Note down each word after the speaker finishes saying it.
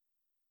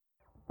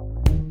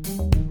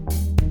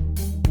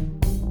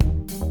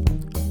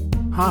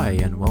Hi,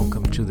 and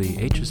welcome to the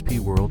HSP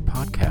World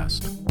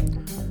podcast.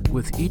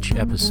 With each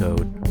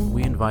episode,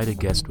 we invite a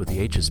guest with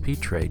the HSP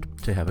trait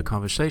to have a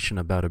conversation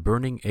about a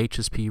burning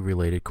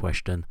HSP-related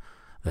question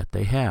that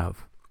they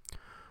have.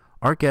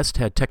 Our guest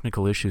had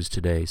technical issues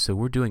today, so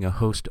we're doing a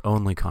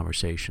host-only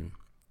conversation.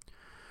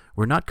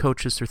 We're not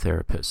coaches or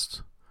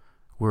therapists.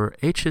 We're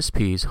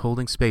HSPs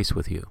holding space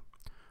with you.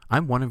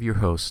 I'm one of your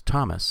hosts,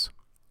 Thomas,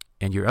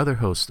 and your other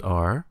hosts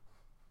are...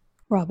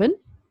 Robin.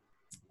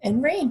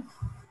 And Rain.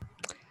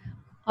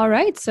 All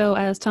right. So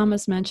as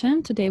Thomas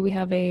mentioned, today we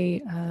have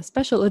a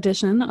special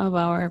edition of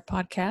our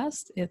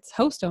podcast. It's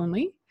host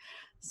only.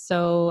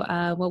 So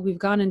what we've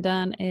gone and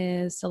done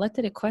is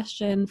selected a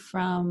question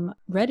from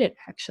Reddit,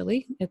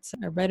 actually. It's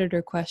a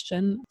Redditor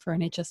question for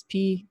an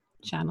HSP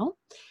channel.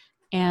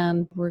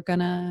 And we're going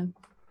to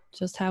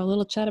just have a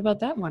little chat about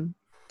that one.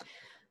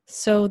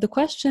 So the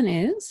question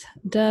is,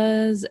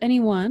 does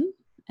anyone,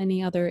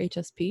 any other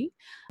HSP,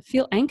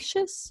 feel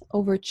anxious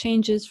over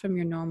changes from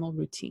your normal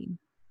routine?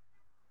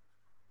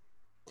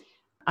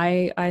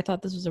 I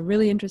thought this was a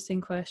really interesting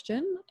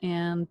question.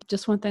 And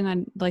just one thing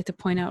I'd like to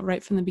point out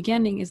right from the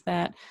beginning is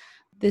that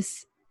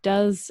this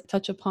does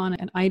touch upon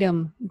an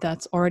item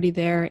that's already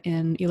there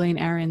in Elaine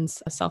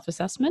Aron's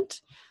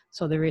self-assessment.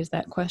 So there is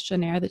that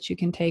questionnaire that you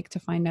can take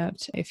to find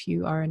out if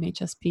you are an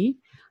HSP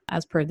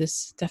as per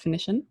this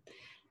definition.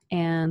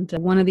 And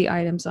one of the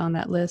items on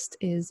that list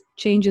is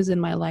changes in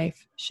my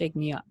life shake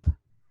me up.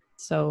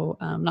 So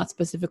not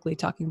specifically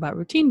talking about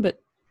routine,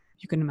 but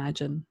you can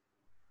imagine,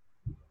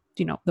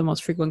 the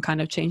most frequent kind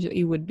of change that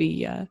you would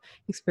be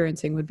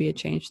experiencing would be a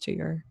change to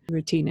your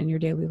routine in your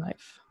daily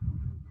life.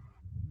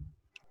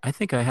 I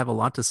think I have a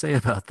lot to say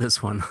about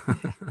this one.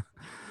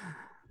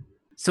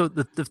 So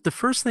the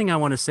first thing I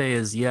want to say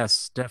is,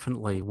 yes,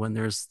 definitely, when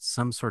there's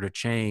some sort of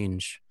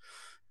change,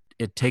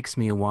 it takes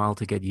me a while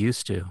to get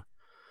used to.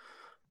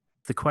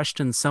 The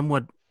question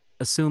somewhat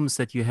assumes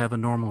that you have a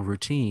normal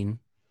routine.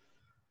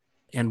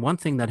 And one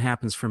thing that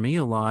happens for me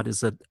a lot is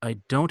that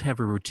I don't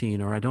have a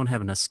routine, or I don't have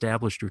an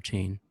established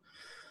routine.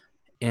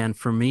 And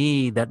for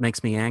me, that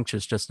makes me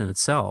anxious just in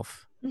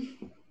itself.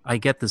 I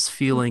get this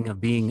feeling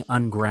of being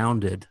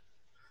ungrounded.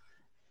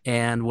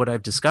 And what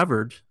I've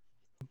discovered,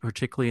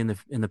 particularly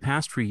in the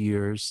past few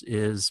years,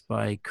 is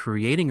by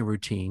creating a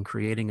routine,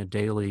 creating a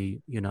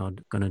daily,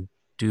 going to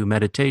do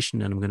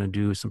meditation and I'm going to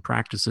do some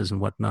practices and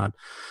whatnot,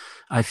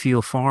 I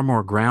feel far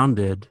more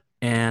grounded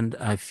and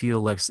I feel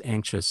less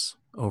anxious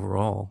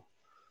overall.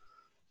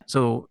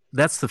 So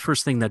that's the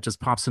first thing that just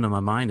pops into my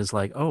mind is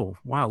like, oh,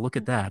 wow, look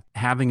at that.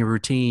 Having a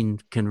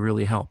routine can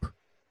really help.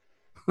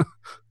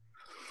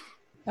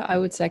 I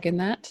would second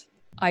that.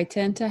 I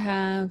tend to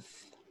have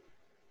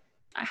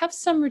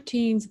some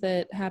routines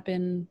that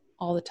happen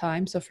all the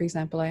time. So for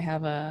example, I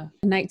have a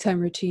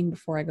nighttime routine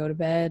before I go to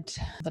bed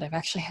that I've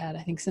actually had,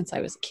 I think, since I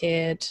was a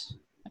kid.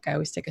 Like I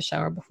always take a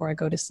shower before I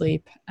go to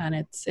sleep, and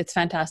it's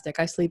fantastic.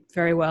 I sleep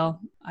very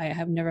well. I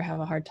have never have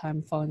a hard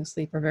time falling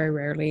asleep, or very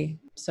rarely.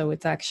 So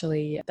it's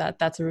actually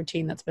that's a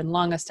routine that's been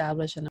long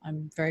established, and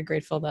I'm very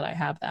grateful that I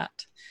have that.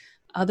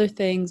 Other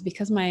things,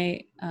 because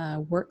my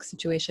work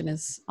situation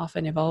is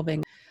often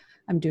evolving,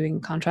 I'm doing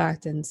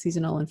contract and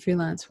seasonal and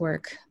freelance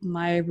work.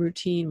 My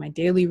routine, my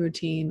daily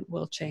routine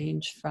will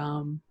change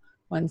from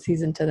one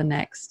season to the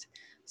next.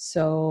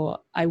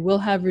 So I will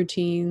have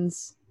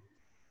routines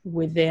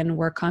within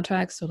work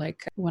contracts. So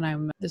like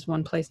when there's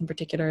one place in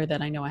particular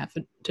that I know I have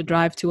to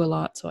drive to a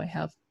lot. So I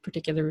have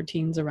particular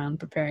routines around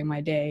preparing my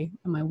day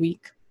and my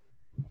week.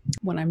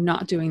 When I'm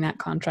not doing that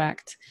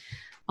contract,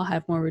 I'll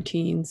have more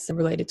routines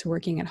related to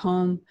working at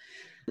home.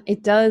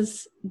 It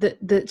does,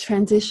 the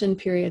transition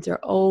periods are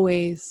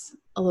always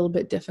a little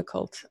bit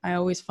difficult. I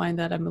always find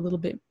that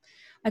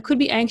I could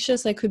be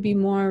anxious. I could be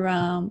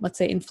more, let's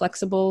say,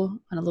 inflexible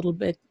and a little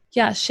bit,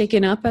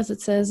 shaken up, as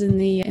it says in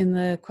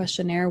the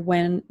questionnaire,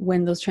 when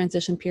those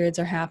transition periods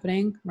are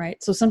happening,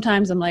 right? So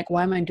sometimes I'm like,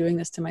 why am I doing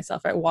this to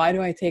myself, right? Why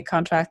do I take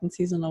contract and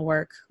seasonal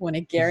work when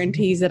it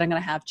guarantees that I'm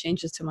going to have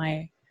changes to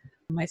my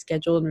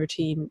schedule and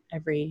routine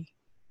every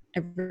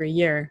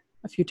year,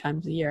 a few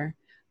times a year?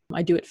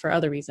 I do it for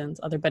other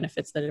reasons, other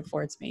benefits that it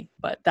affords me.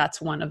 But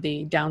that's one of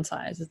the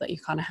downsides, is that you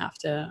kind of have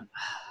to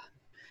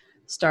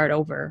start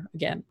over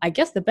again. I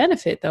guess the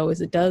benefit, though,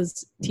 is it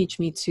does teach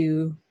me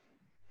to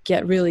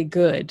get really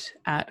good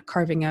at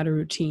carving out a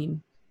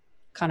routine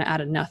kind of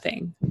out of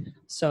nothing.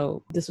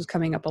 So this was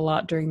coming up a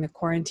lot during the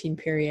quarantine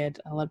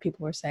period. A lot of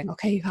people were saying,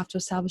 okay, you have to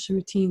establish a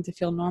routine to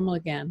feel normal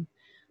again.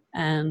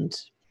 And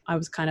I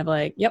was kind of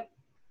like, yep,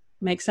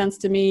 makes sense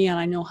to me, and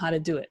I know how to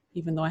do it.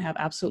 Even though I have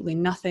absolutely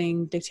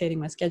nothing dictating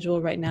my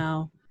schedule right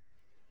now,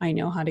 I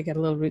know how to get a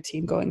little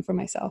routine going for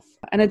myself.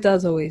 And it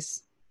does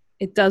always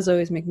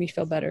make me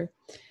feel better.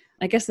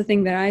 I guess the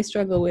thing that I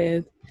struggle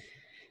with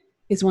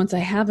is once I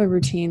have a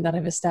routine that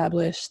I've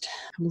established,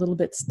 I'm a little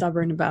bit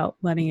stubborn about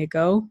letting it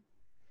go.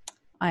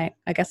 I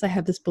guess I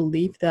have this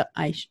belief that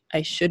I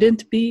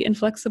shouldn't be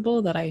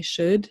inflexible, that I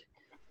should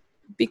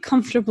be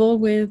comfortable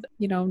with,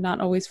 not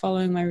always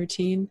following my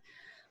routine.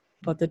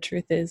 But the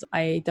truth is,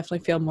 I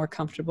definitely feel more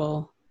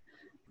comfortable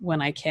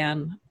when I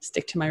can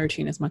stick to my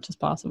routine as much as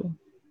possible.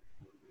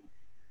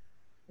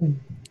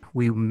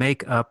 We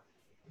make up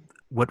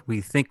what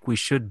we think we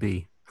should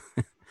be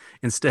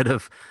instead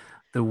of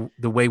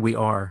the way we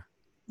are.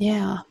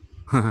 Yeah.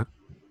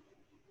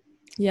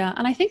 Yeah.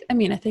 And I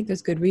think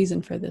there's good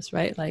reason for this,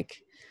 right?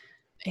 Like,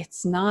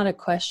 it's not a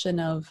question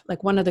of,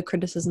 like, one of the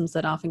criticisms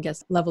that often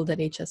gets leveled at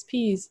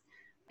HSPs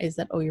is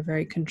that, oh, you're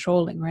very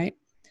controlling, right?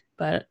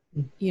 But,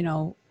 you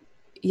know,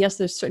 yes,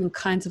 there's certain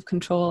kinds of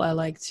control I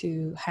like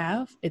to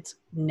have. It's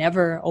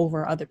never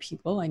over other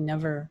people. I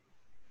never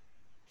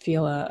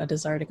feel a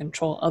desire to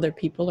control other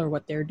people or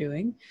what they're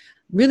doing.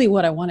 Really,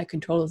 what I want to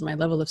control is my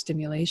level of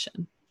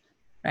stimulation,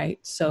 right?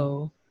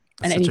 So,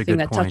 and That's such a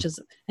good point.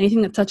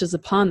 anything that touches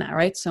upon that,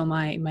 right? So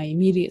my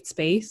immediate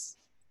space,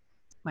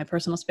 my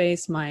personal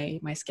space, my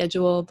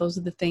schedule, those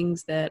are the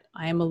things that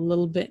I am a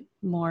little bit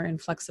more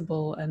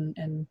inflexible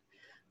and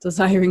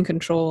desiring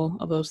control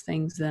of those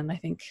things than I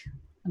think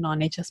a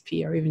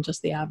non-HSP or even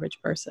just the average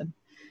person.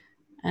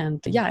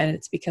 And yeah, and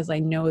it's because I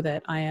know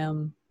that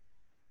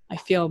I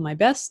feel my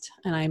best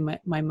and I'm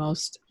my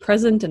most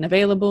present and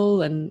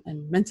available and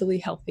mentally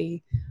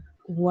healthy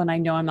when I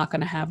know I'm not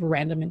going to have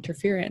random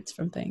interference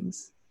from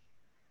things.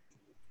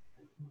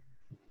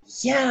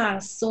 Yeah,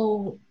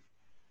 so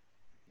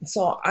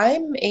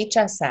I'm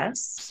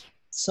HSS,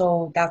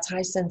 so that's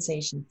high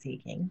sensation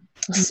seeking.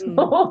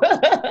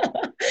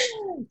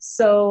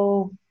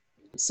 So,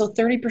 so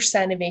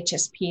 30% of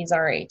HSPs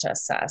are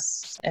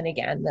HSS. And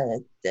again,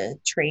 the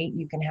trait,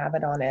 you can have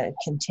it on a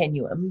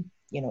continuum,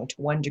 to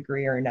one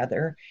degree or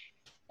another.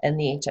 And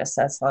the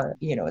HSS,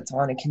 it's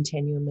on a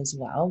continuum as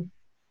well.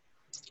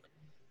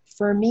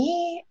 For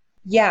me,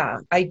 yeah,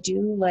 I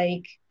do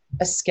like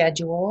a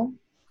schedule.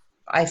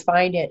 I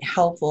find it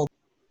helpful.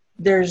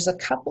 There's a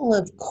couple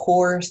of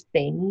core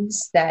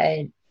things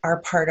that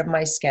are part of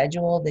my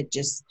schedule that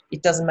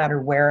it doesn't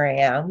matter where I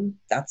am,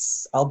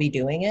 I'll be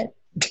doing it,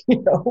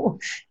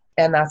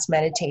 and that's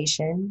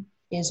meditation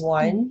is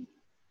one,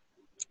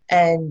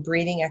 and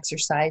breathing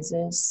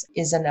exercises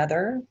is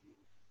another,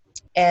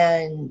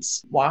 and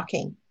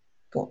walking,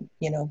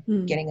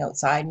 getting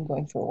outside and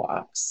going for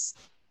walks.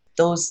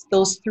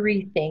 Those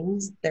three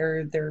things,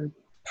 they're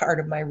part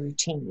of my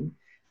routine.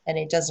 And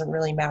it doesn't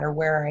really matter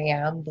where I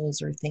am.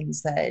 Those are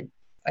things that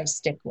I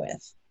stick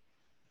with.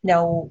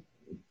 Now,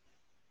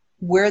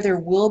 where there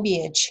will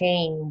be a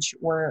change,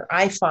 where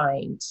I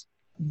find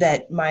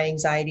that my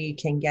anxiety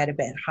can get a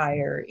bit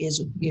higher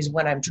is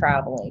when I'm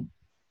traveling,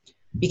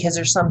 because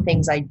there's some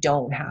things I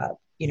don't have,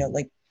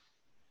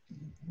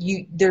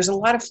 there's a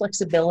lot of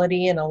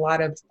flexibility and a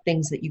lot of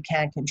things that you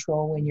can't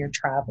control when you're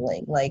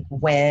traveling, like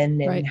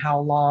when and how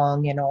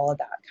long and all of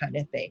that kind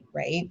of thing,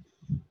 right?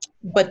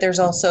 But there's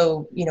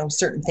also,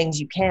 certain things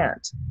you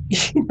can't,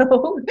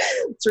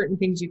 certain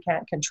things you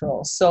can't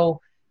control.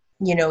 So,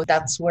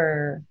 that's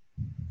where,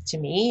 to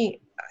me,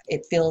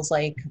 it feels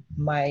like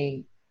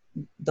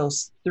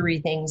those three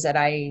things that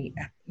I,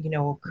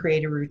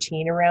 create a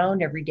routine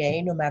around every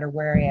day, no matter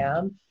where I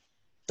am,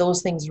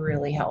 those things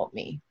really help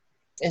me,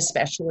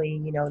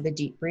 especially, the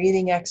deep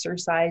breathing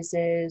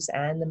exercises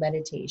and the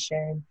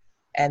meditation,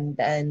 and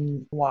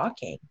then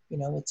walking.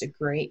 It's a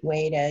great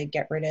way to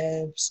get rid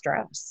of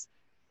stress.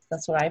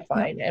 That's what I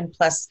find. Yeah. And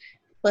plus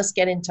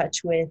get in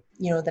touch with,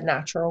 the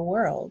natural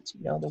world,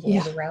 the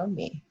world around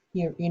me.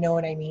 You know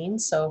what I mean?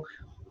 So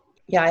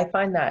yeah, I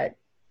find that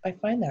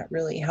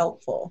really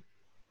helpful.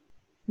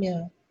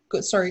 Yeah.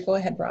 Good. Sorry, go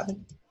ahead,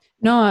 Robin.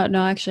 No,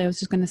 actually I was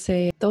just going to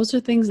say those are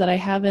things that I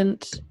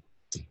haven't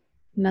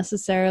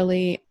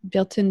necessarily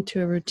built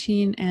into a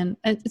routine. And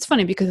it's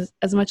funny because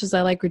as much as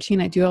I like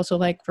routine, I do also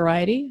like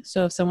variety.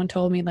 So if someone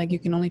told me like you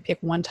can only pick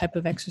one type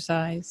of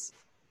exercise,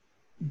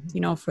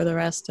 for the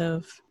rest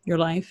of your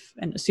life,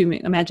 and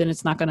imagine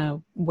it's not going to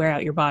wear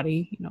out your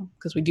body,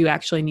 because we do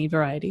actually need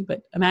variety,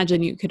 but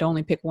imagine you could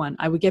only pick one,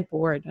 I would get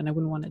bored and I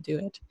wouldn't want to do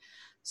it.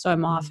 So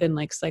I'm often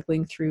like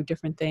cycling through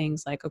different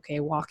things, like, okay,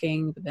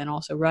 walking, but then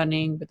also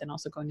running, but then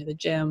also going to the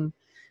gym,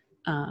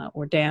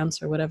 or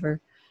dance or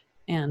whatever.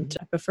 And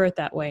I prefer it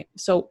that way.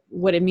 So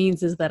what it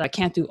means is that I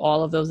can't do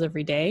all of those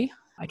every day.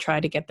 I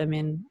try to get them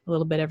in a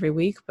little bit every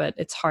week, but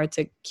it's hard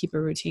to keep a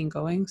routine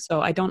going.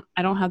 So I don't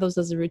have those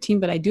as a routine,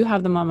 but I do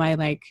have them on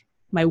my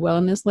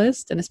wellness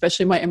list, and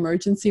especially my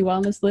emergency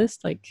wellness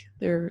list. Like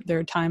there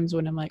are times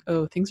when I'm like,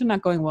 oh, things are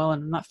not going well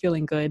and I'm not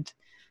feeling good.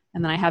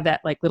 And then I have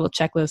that like little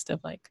checklist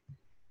of like,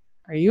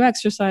 are you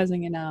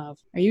exercising enough?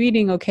 Are you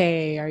eating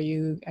okay? Are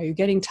you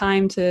getting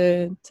time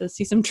to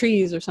see some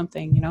trees or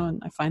something,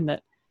 And I find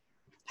that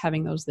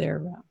having those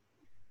there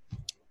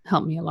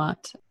helped me a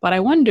lot. But I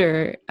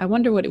wonder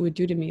what it would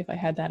do to me if I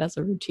had that as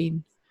a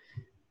routine,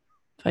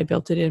 if I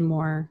built it in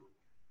more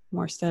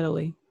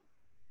steadily.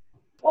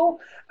 Oh,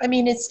 I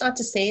mean, it's not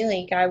to say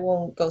like I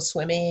won't go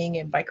swimming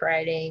and bike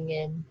riding.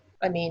 And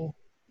I mean,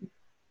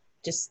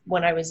 just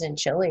when I was in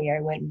Chile,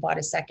 I went and bought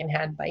a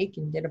secondhand bike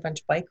and did a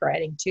bunch of bike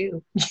riding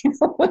too.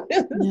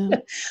 Yeah.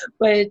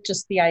 But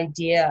just the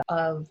idea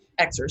of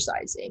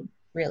exercising,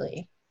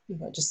 really,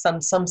 just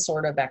some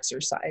sort of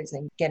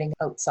exercising, getting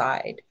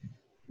outside.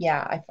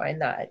 Yeah, I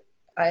find that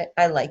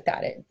I like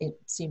that. It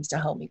seems to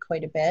help me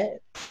quite a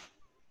bit.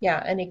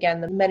 Yeah. And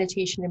again, the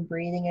meditation and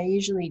breathing, I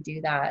usually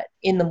do that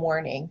in the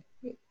morning.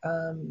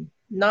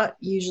 Not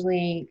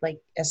usually like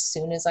as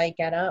soon as I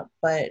get up,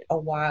 but a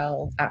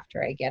while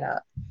after I get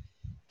up.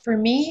 For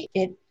me,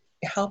 it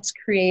helps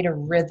create a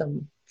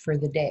rhythm for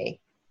the day,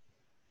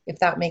 if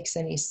that makes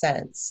any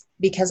sense.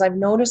 Because I've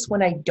noticed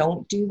when I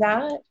don't do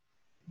that,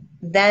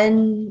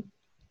 then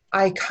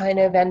I kind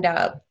of end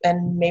up,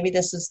 and maybe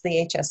this is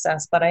the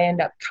HSS, but I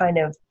end up kind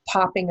of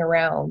popping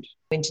around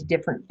into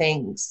different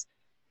things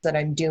that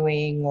I'm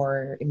doing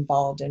or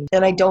involved in.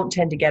 And I don't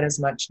tend to get as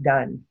much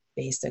done,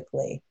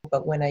 basically.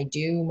 But when I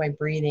do my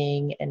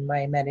breathing and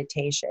my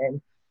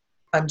meditation,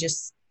 I'm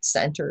just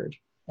centered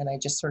and I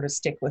just sort of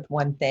stick with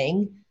one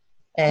thing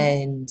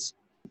and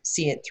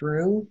see it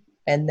through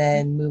and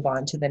then move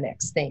on to the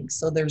next thing.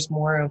 So there's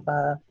more of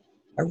a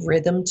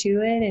rhythm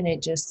to it, and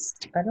it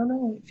just, I don't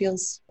know, it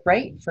feels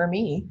right for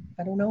me.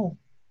 I don't know.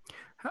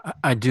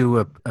 I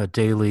do a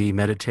daily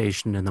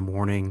meditation in the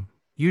morning,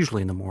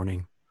 usually in the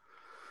morning,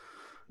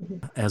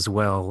 as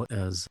well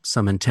as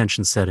some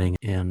intention setting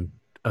and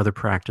other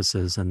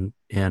practices. And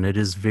it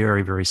is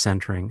very, very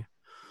centering.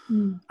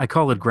 I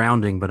call it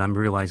grounding, but I'm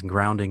realizing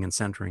grounding and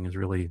centering is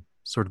really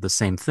sort of the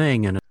same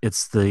thing. And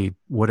it's the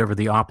whatever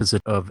the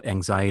opposite of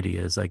anxiety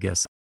is, I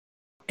guess.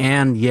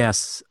 And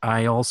yes,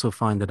 I also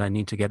find that I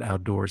need to get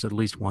outdoors at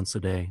least once a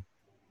day,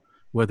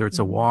 whether it's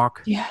a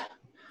walk Yeah.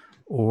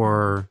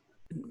 or,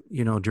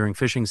 during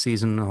fishing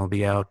season, I'll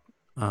be out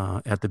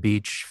at the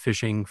beach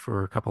fishing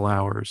for a couple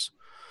hours.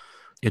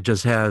 It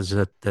just has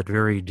that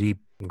very deep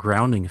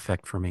grounding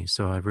effect for me.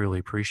 So I really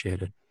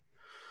appreciate it.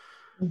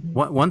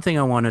 One thing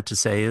I wanted to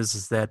say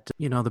is that,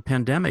 the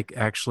pandemic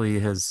actually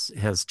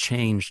has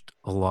changed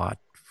a lot.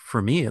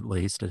 For me, at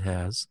least, it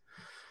has.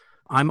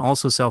 I'm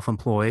also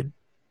self-employed,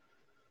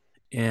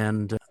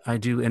 and I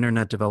do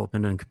internet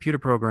development and computer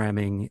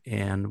programming.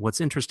 And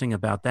what's interesting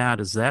about that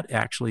is that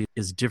actually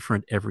is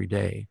different every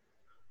day.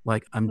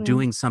 Like I'm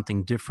doing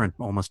something different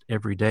almost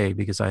every day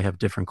because I have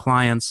different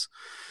clients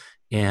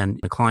and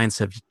the clients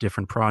have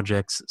different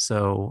projects.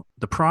 So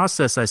the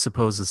process, I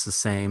suppose, is the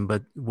same,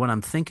 but what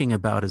I'm thinking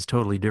about is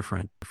totally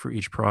different for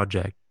each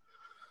project.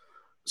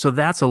 So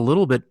that's a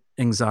little bit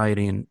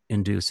anxiety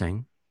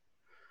inducing,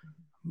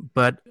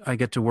 but I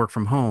get to work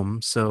from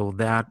home. So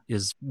that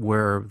is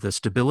where the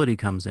stability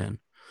comes in.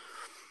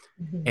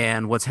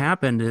 And what's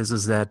happened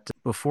is that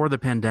before the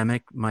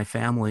pandemic, my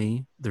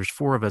family, there's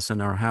 4 of us in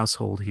our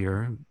household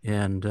here,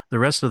 and the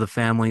rest of the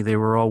family, they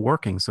were all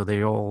working. So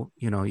they all,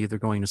 either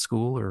going to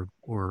school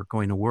or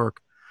going to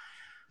work.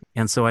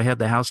 And so I had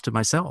the house to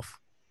myself.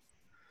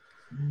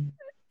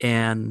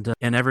 And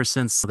ever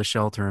since the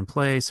shelter in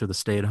place or the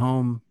stay at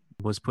home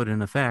was put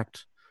in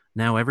effect,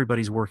 now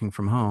everybody's working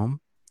from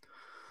home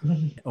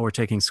or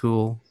taking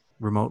school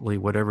remotely,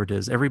 whatever it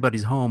is.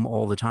 Everybody's home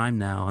all the time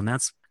now. And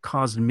that's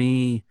caused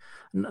me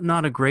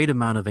not a great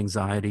amount of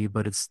anxiety,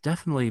 but it's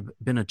definitely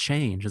been a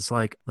change. It's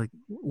like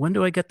when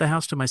do I get the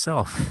house to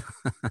myself?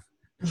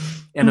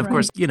 And of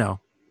course,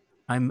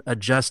 I'm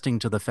adjusting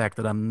to the fact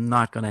that I'm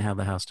not going to have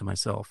the house to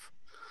myself.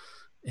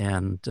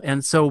 And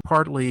so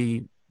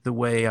partly the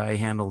way I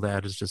handle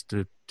that is just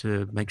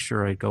to make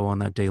sure I go on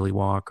that daily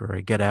walk or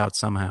I get out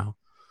somehow.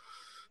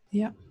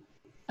 Yeah.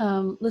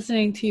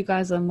 Listening to you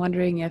guys, I'm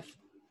wondering if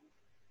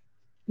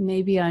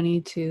maybe I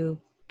need to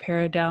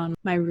pare down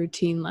my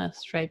routine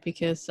list, right?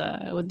 Because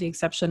with the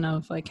exception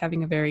of like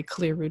having a very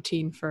clear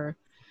routine for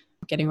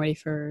getting ready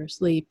for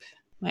sleep,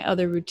 my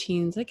other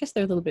routines, I guess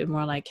they're a little bit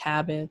more like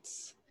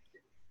habits.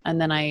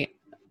 And then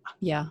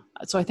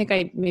so I think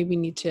I maybe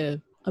need to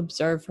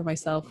observe for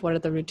myself what are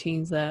the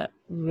routines that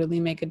really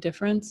make a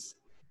difference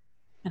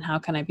and how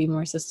can I be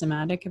more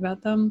systematic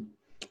about them.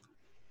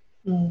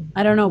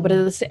 I don't know, but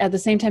at the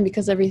same time,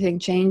 because everything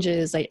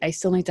changes, I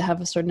still need to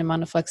have a certain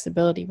amount of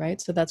flexibility,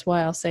 right? So that's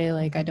why I'll say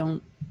like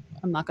I'm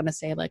not going to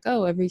say like,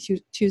 oh, every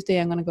Tuesday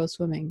I'm going to go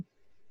swimming.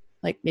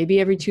 Like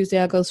maybe every Tuesday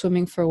I'll go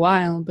swimming for a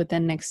while, but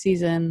then next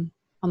season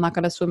I'm not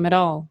going to swim at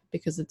all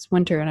because it's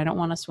winter and I don't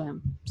want to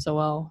swim. So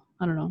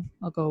I don't know,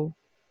 I'll go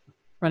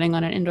running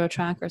on an indoor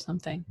track or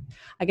something.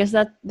 I guess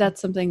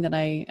that's something that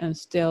I am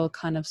still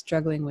kind of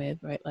struggling with,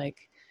 right? Like,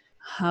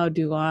 how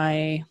do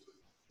I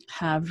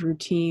have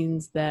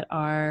routines that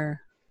are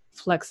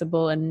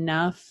flexible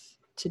enough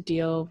to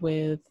deal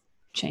with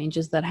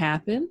changes that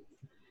happen,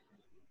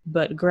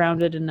 but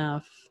grounded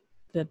enough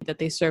that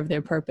they serve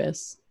their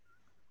purpose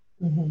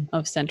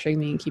of centering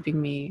me and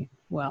keeping me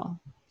well.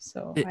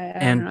 So I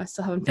don't know. I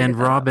still haven't figured that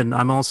Robin, out.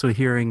 I'm also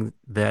hearing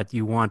that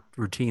you want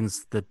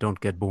routines that don't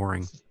get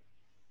boring.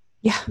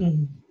 Yeah.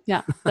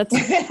 Yeah. That's,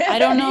 I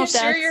don't know if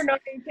that's. Sure you're not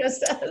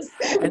HSS.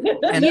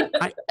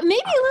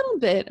 Maybe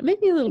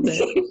a little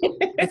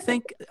bit. I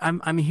think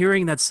I'm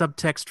hearing that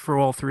subtext for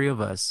all 3 of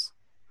us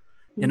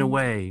in a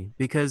way,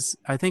 because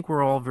I think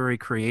we're all very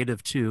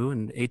creative too,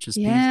 and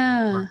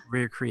HSPs are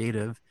very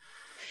creative.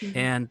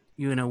 And,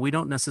 we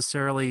don't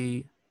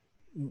necessarily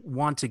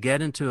want to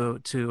get into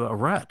a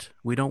rut.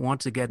 We don't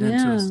want to get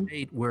into a Yeah.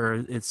 state where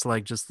it's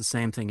like just the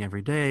same thing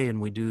every day,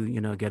 and we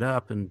do, get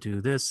up and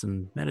do this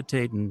and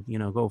meditate and,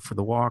 go for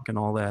the walk and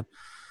all that.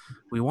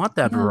 We want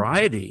that Yeah.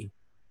 variety,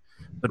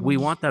 but we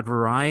want that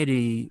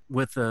variety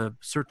with a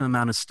certain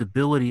amount of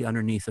stability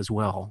underneath as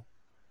well.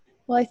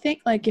 Well, I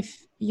think like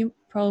if you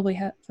probably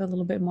have a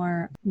little bit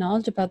more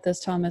knowledge about this,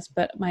 Thomas,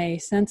 but my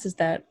sense is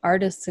that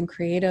artists and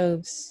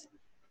creatives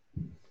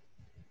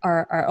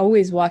are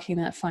always walking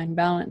that fine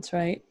balance,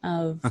 right?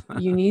 Of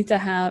you need to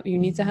have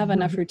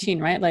enough routine,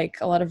 right? Like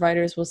a lot of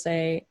writers will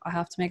say, I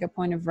have to make a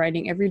point of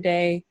writing every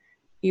day,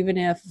 even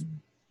if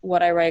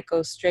what I write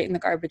goes straight in the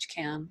garbage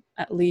can.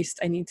 At least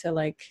I need to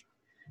like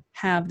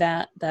have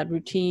that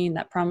routine,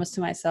 that promise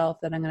to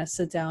myself that I'm going to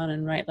sit down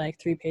and write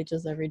like 3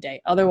 pages every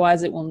day.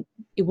 Otherwise it will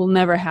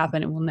never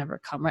happen. It will never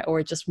come, right?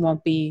 Or it just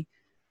won't be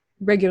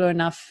regular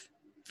enough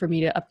for me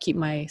to upkeep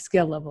my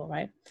skill level,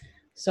 right?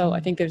 So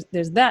I think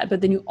there's that, but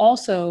then you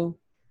also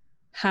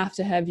have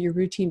to have your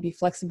routine be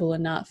flexible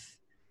enough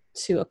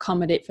to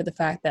accommodate for the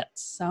fact that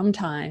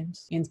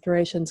sometimes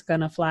inspiration's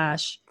gonna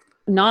flash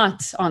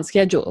not on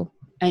schedule,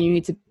 and you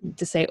need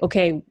to say,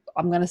 okay,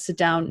 I'm gonna sit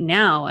down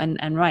now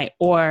and write.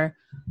 Or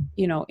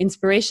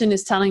inspiration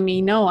is telling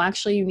me, no,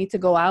 actually you need to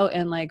go out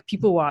and like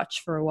people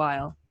watch for a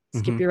while.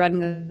 Skip your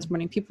writing this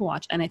morning, people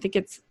watch. And I think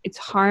it's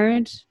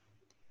hard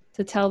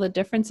to tell the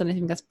difference, and I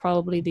think that's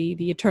probably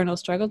the eternal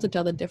struggle, to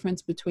tell the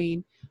difference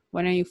between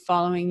when are you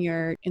following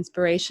your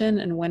inspiration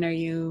and when are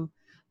you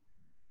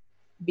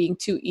being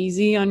too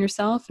easy on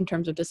yourself in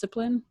terms of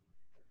discipline.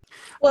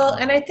 Well,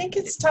 and I think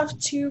it's tough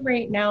too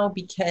right now,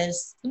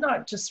 because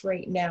not just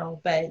right now,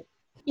 but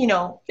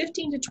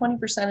 15 to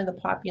 20% of the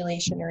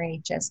population are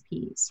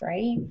HSPs,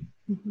 right?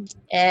 Mm-hmm.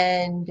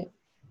 And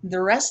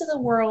the rest of the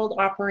world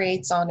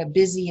operates on a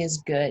busy is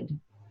good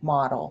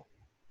model,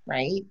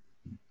 right?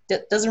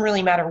 Doesn't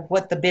really matter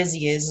what the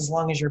busy is, as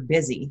long as you're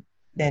busy.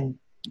 Then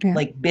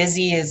like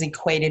busy is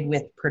equated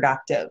with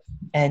productive.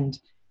 And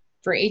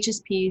for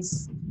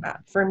HSPs,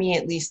 for me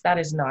at least, that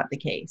is not the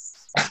case.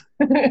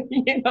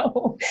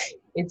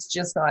 It's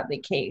just not the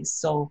case.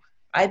 So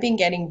I've been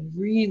getting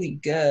really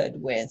good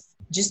with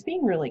just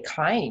being really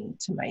kind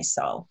to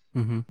myself,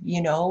 and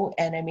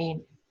I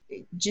mean,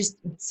 just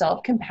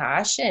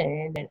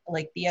self-compassion. And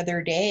like the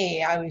other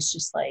day, I was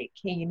just like,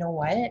 hey, you know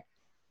what?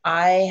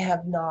 I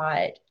have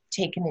not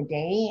taken a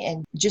day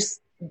and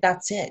just,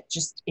 that's it.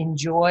 Just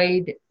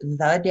enjoyed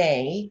the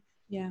day.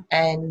 Yeah.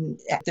 And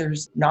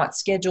there's not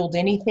scheduled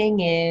anything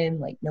in,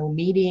 like no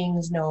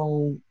meetings,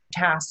 no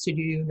tasks to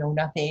do, no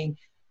nothing.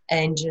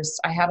 And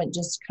just, I haven't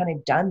just kind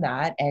of done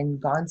that and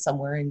gone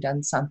somewhere and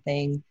done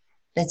something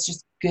that's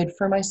just good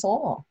for my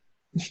soul.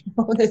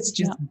 That's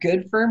just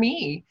good for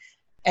me.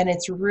 And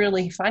it's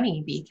really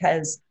funny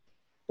because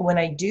when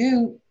I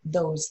do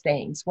those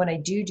things, when I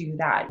do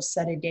that,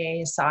 set a day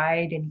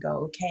aside and go,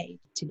 okay,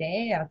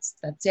 today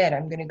that's it.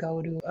 I'm going to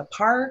go to a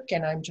park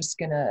and I'm just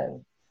going to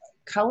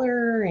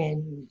color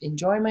and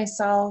enjoy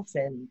myself,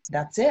 and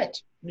that's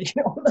it.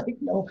 Like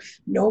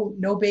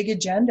no big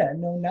agenda,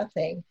 no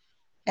nothing.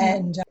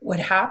 And what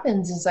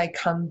happens is I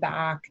come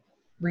back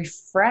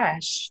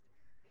refreshed,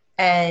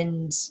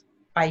 and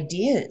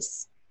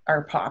ideas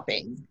are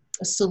popping,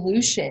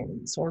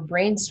 solutions or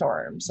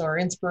brainstorms or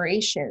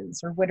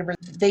inspirations or whatever.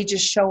 They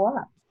just show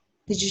up.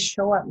 They just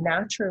show up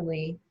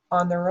naturally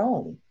on their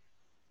own.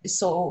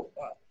 So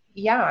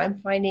yeah, I'm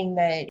finding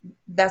that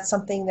that's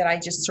something that I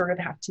just sort of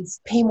have to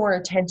pay more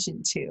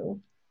attention to,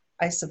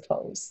 I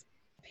suppose.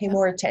 Pay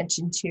more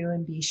attention to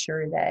and be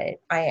sure that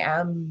I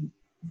am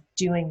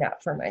doing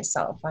that for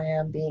myself. I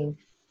am being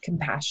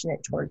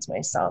compassionate towards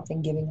myself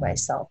and giving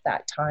myself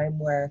that time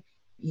where,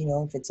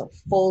 if it's a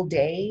full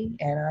day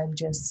and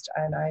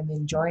I'm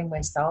enjoying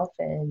myself,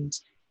 and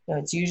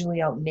it's usually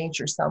out in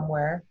nature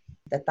somewhere,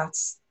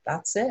 that's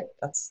it.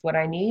 That's what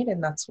I need,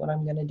 and that's what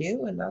I'm going to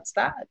do, and that's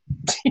that.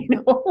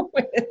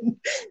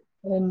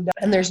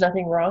 And there's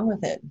nothing wrong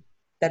with it.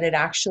 That it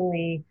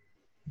actually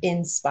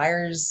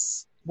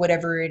inspires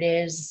whatever it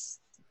is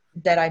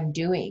that I'm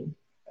doing.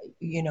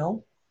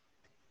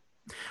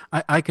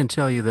 I can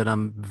tell you that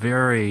I'm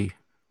very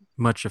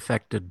much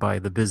affected by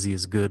the busy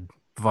is good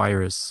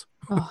virus.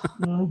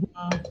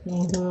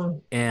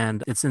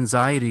 And it's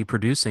anxiety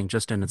producing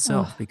just in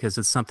itself, because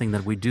it's something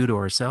that we do to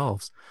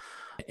ourselves.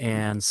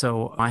 And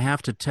so I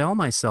have to tell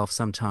myself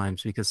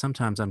sometimes, because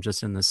sometimes I'm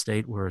just in this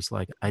state where it's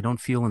like, I don't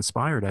feel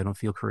inspired. I don't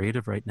feel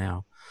creative right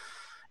now.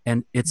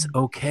 And it's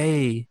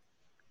okay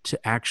to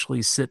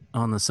actually sit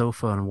on the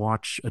sofa and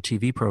watch a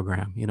TV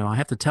program. I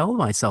have to tell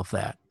myself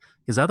that,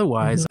 because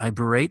otherwise I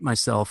berate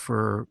myself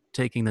for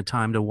taking the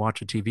time to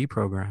watch a TV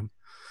program.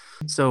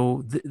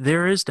 So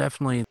there is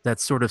definitely that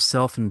sort of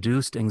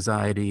self-induced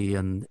anxiety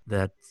and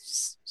that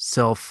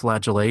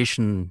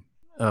self-flagellation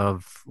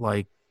of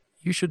like,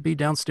 you should be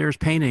downstairs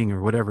painting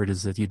or whatever it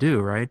is that you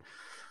do, right?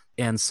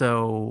 And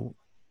so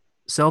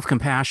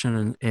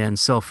self-compassion and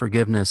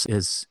self-forgiveness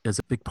is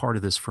a big part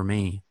of this for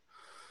me,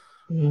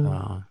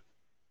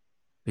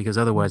 because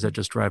otherwise I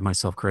just drive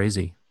myself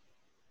crazy.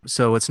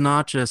 So it's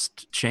not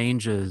just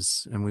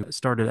changes, and we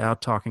started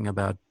out talking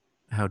about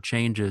how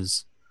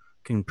changes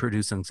can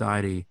produce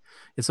anxiety.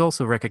 It's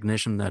also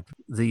recognition that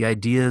the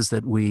ideas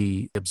that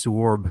we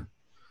absorb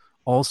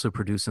also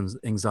produce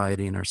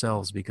anxiety in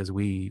ourselves because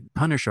we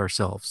punish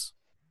ourselves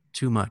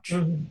too much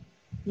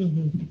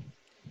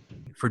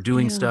for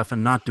doing Yeah. stuff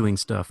and not doing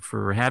stuff,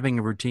 for having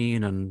a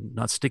routine and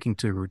not sticking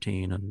to a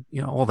routine, and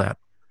all that.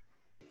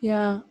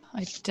 Yeah,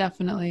 I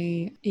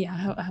definitely,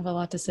 I have a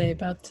lot to say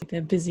about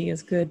the busy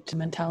is good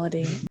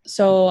mentality.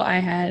 So I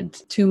had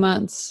 2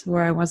 months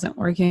where I wasn't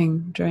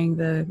working during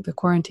the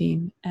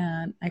quarantine,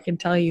 and I can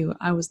tell you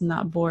I was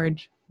not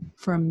bored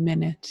for a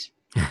minute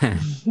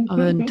of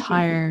the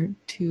entire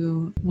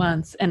 2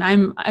 months. And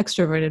I'm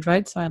extroverted,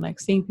 right? So I like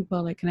seeing people,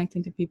 I like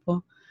connecting to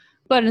people.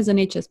 But as an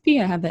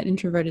HSP, I have that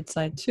introverted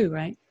side too,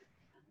 right?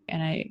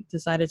 And I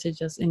decided to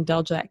just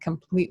indulge that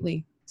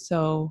completely.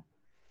 So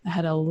I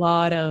had a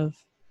lot of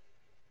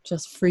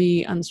just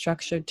free,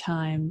 unstructured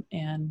time.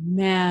 And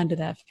man, did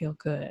that feel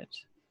good.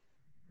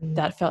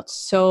 That felt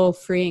so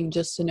freeing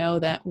just to know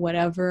that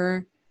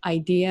whatever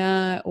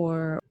idea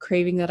or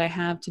craving that I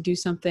have to do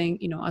something,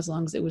 as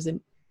long as it was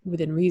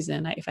within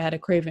reason. If I had a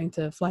craving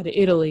to fly to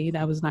Italy,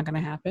 that was not going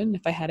to happen.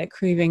 If I had a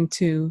craving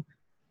to,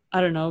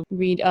 I don't know,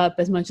 read up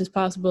as much as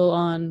possible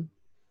on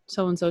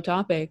so-and-so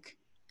topic,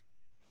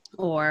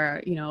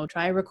 or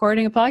try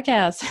recording a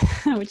podcast,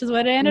 which is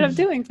what I ended up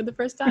doing for the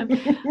first time.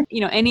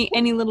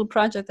 Any little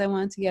project I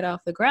wanted to get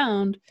off the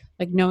ground,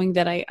 like knowing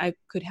that I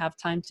could have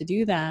time to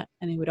do that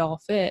and it would all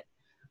fit,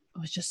 it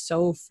was just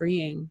so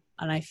freeing.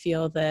 And I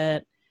feel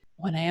that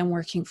when I am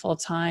working full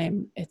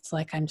time, it's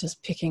like I'm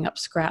just picking up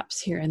scraps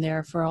here and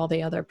there for all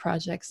the other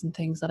projects and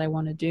things that I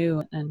want to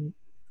do, and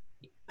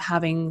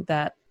having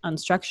that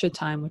unstructured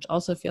time, which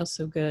also feels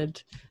so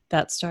good,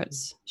 that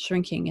starts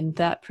shrinking, and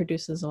that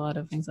produces a lot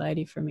of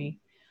anxiety for me.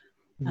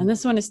 And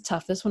this one is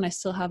tough. This one I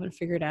still haven't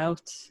figured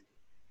out.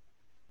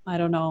 I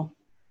don't know.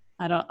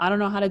 I don't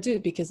know how to do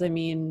it, because I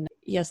mean,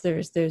 yes,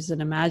 there's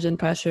an imagined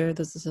pressure,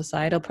 there's a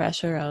societal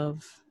pressure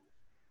of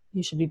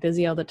you should be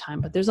busy all the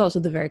time, but there's also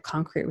the very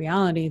concrete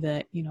reality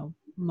that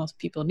most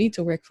people need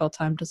to work full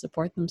time to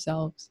support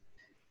themselves.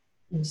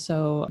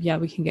 So yeah,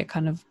 we can get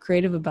kind of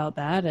creative about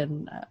that,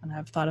 and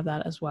I've thought of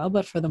that as well.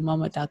 But for the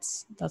moment,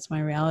 that's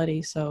my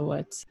reality. So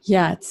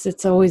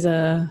it's always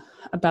a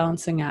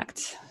balancing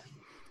act.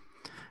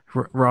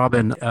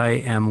 Robin, I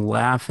am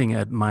laughing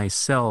at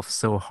myself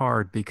so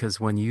hard because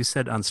when you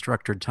said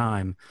unstructured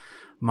time,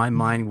 my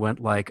mind went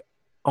like,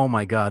 oh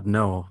my God,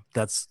 no,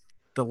 that's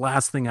the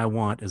last thing I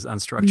want is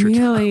unstructured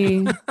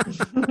Really?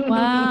 time.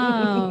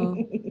 Wow.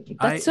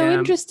 That's so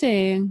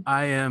interesting.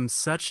 I am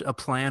such a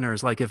planner.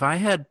 It's like if I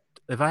had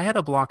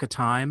a block of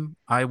time,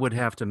 I would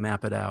have to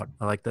map it out.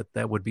 Like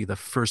that would be the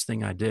first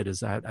thing I did,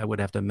 is I would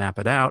have to map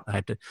it out.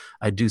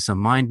 I'd do some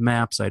mind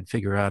maps. I'd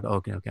figure out,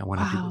 okay, I want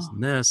to do this Wow.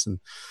 and this. And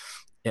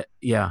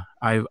yeah,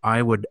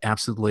 I would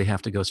absolutely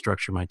have to go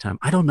structure my time.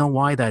 I don't know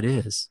why that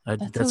is.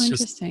 That's so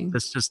interesting.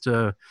 That's just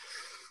a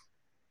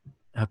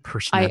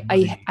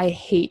personality. I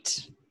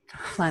hate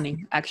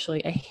planning,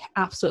 actually. I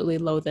absolutely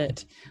loathe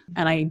it.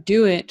 And I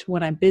do it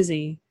when I'm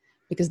busy,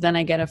 because then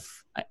I get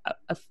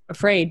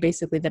afraid,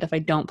 basically, that if I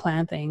don't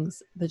plan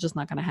things, they're just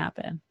not going to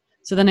happen.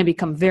 So then I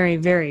become very,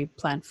 very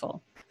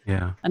planful.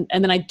 Yeah. And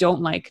then I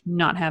don't like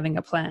not having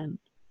a plan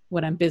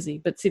when I'm busy.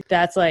 But see,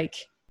 that's like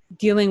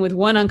dealing with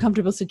one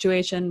uncomfortable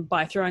situation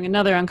by throwing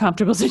another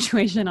uncomfortable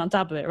situation on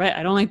top of it, right?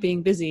 I don't like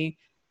being busy,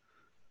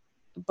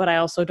 but I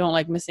also don't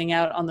like missing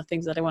out on the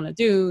things that I want to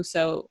do.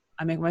 So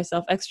I make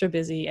myself extra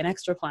busy and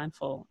extra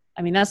planful.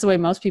 I mean, that's the way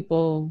most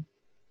people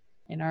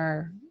in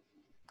our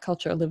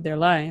culture live their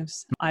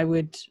lives. I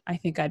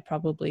think I'd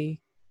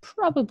probably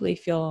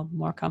feel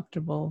more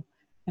comfortable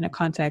in a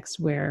context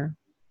where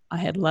I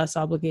had less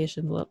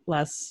obligation,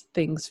 less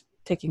things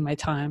taking my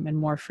time, and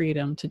more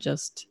freedom to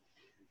just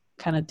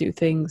kind of do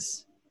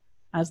things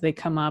as they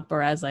come up,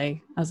 or as I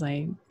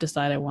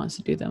decide I want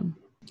to do them.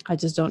 I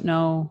just don't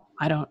know.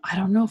 I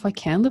don't know if I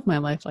can live my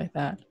life like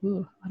that.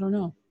 Ooh, I don't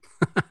know.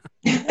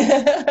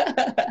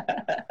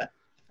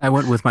 I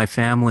went with my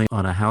family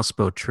on a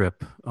houseboat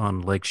trip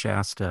on Lake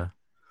Shasta.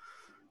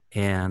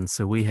 And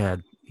so we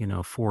had,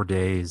 4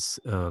 days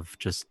of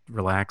just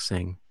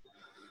relaxing.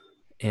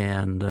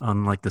 And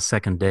on like the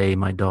second day,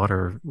 my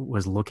daughter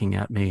was looking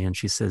at me and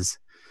she says,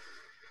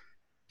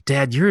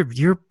 "Dad,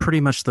 you're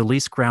pretty much the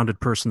least grounded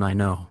person I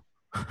know."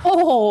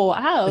 Oh,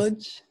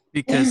 ouch.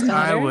 Because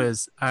I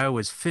Daughter?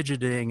 was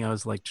fidgeting. I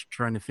was like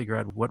trying to figure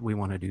out what we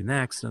want to do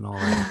next and all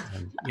that.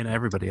 And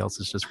everybody else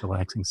is just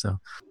relaxing. So,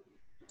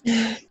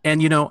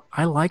 and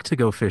I like to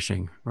go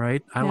fishing,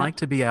 right? I Yeah. like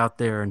to be out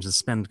there and just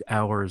spend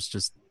hours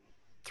just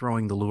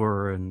throwing the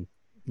lure and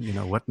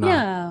whatnot.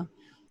 Yeah.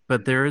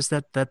 But there is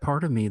that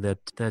part of me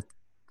that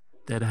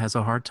has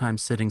a hard time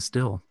sitting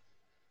still.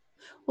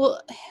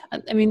 Well,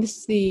 I mean, this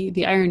is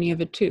the irony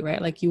of it too,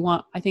 right? Like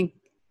I think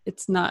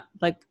it's not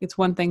like, it's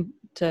one thing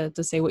to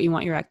say what you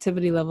want your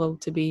activity level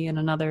to be, and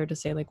another to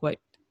say like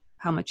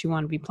how much you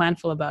want to be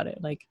planful about it.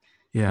 Like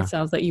Yeah. It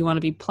sounds like you want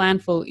to be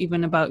planful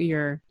even about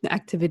your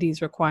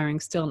activities requiring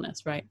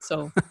stillness, right?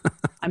 So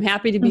I'm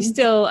happy to be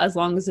still as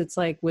long as it's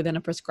like within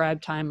a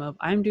prescribed time of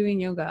I'm doing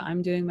yoga,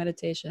 I'm doing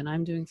meditation,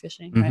 I'm doing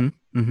fishing, right?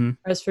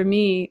 Whereas for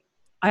me,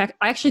 I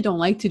actually don't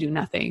like to do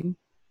nothing.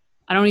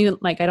 I don't even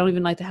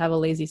like to have a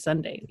lazy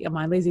Sunday. On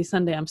my lazy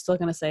Sunday, I'm still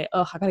going to say,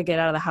 oh, I got to get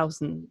out of the house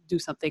and do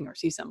something or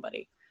see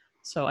somebody.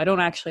 So I don't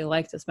actually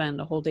like to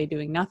spend a whole day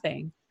doing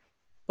nothing,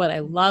 but I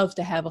love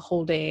to have a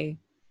whole day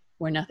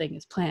where nothing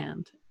is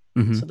planned.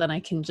 So then I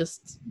can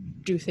just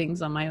do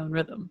things on my own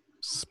rhythm.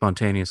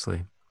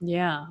 Spontaneously.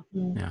 Yeah.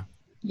 Yeah.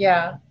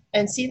 Yeah.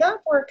 And see, that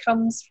more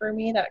comes for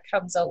me, that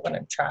comes out when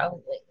I'm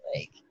traveling.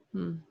 Like,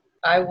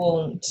 I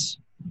won't,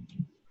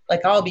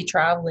 like, I'll be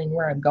traveling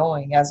where I'm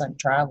going as I'm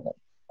traveling.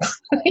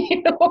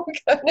 You know,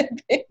 kind of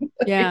thing.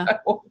 Yeah.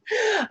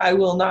 I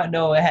will not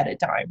know ahead of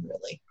time,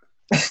 really.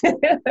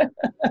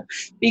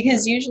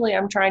 Because usually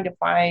I'm trying to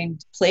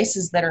find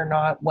places that are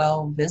not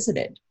well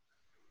visited.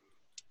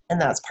 And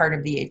that's part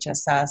of the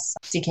HSS,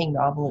 seeking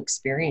novel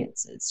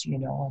experiences. You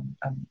know,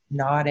 I'm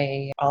not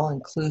a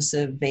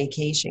all-inclusive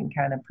vacation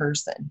kind of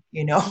person,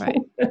 you know. Right.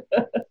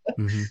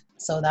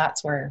 So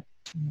that's where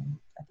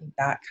I think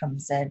that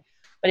comes in.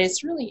 But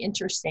it's really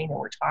interesting that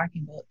we're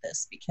talking about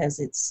this because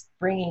it's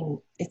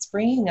bringing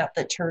up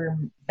the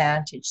term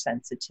vantage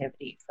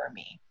sensitivity for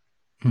me.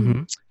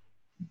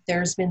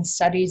 There's been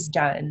studies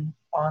done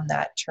on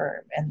that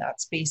term, and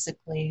that's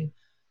basically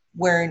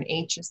where an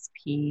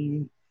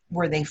HSP,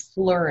 where they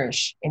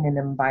flourish in an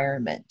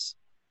environment.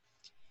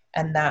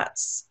 And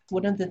that's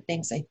one of the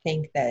things I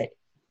think that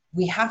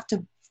we have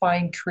to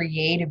find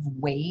creative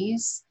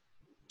ways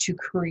to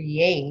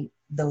create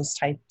those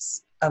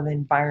types of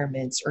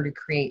environments, or to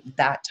create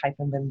that type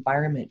of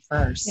environment for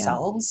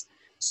ourselves,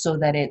 so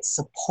that it's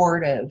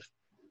supportive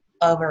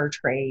of our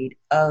trade,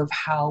 of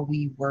how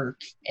we work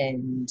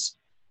and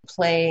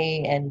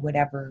play and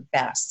whatever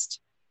best.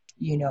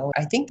 You know,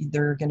 I think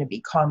there are going to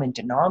be common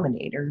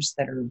denominators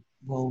that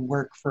will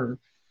work for,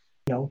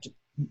 you know,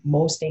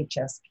 most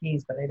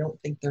HSPs, but I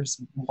don't think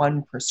there's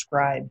one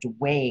prescribed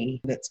way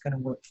that's going to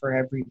work for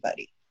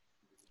everybody.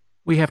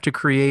 We have to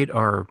create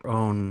our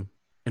own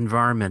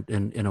environment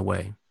in a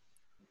way.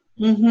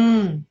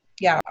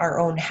 Yeah, our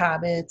own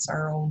habits,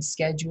 our own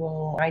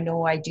schedule. I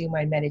know I do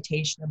my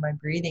meditation and my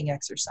breathing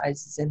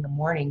exercises in the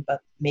morning,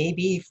 but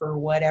maybe for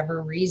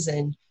whatever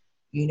reason,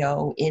 you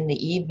know, in the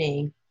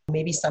evening,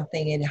 maybe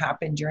something had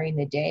happened during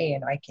the day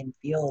and I can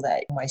feel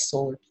that my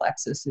solar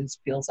plexus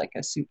feels like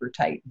a super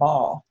tight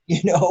ball, you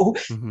know,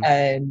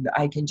 and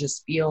I can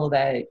just feel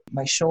that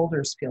my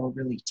shoulders feel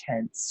really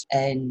tense.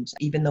 And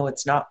even though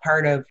it's not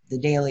part of the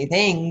daily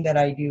thing that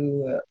I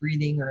do,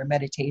 breathing or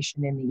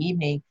meditation in the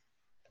evening,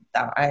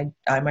 I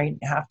might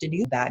have to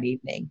do that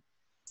evening.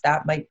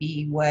 That might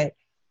be what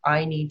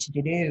I need to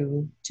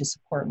do to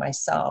support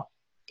myself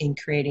in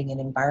creating an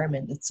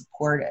environment that's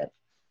supportive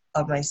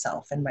of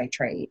myself and my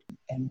trade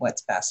and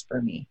what's best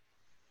for me.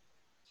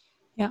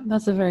 Yeah,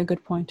 that's a very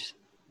good point.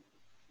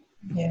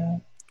 Yeah.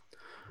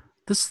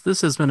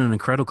 This has been an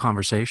incredible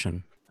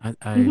conversation.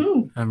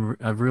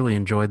 I've really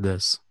enjoyed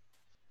this.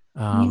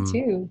 Me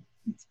too.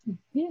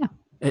 Yeah.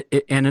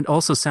 And it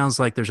also sounds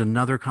like there's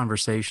another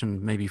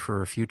conversation maybe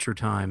for a future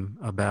time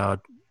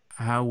about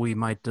how we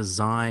might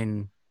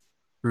design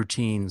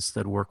routines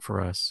that work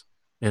for us.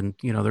 And,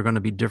 you know, they're going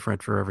to be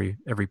different for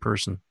every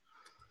person.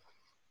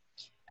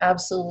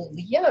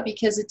 Absolutely. Yeah,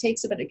 because it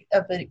takes a bit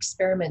of an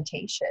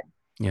experimentation.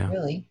 Yeah.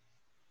 Really.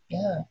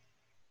 Yeah.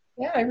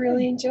 Yeah, I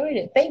really enjoyed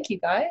it. Thank you,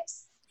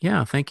 guys.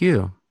 Yeah, thank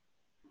you.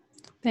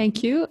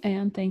 Thank you.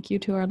 And thank you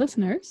to our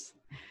listeners.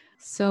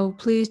 So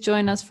please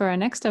join us for our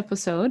next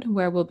episode,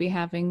 where we'll be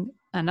having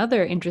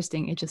another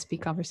interesting HSP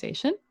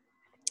conversation.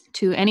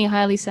 To any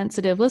highly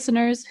sensitive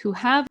listeners who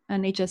have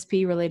an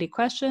HSP related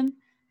question,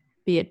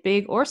 be it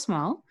big or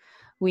small,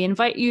 we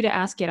invite you to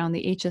ask it on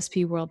the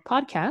HSP World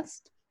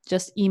podcast.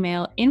 Just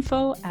email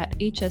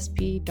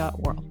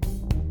info@hsp.world.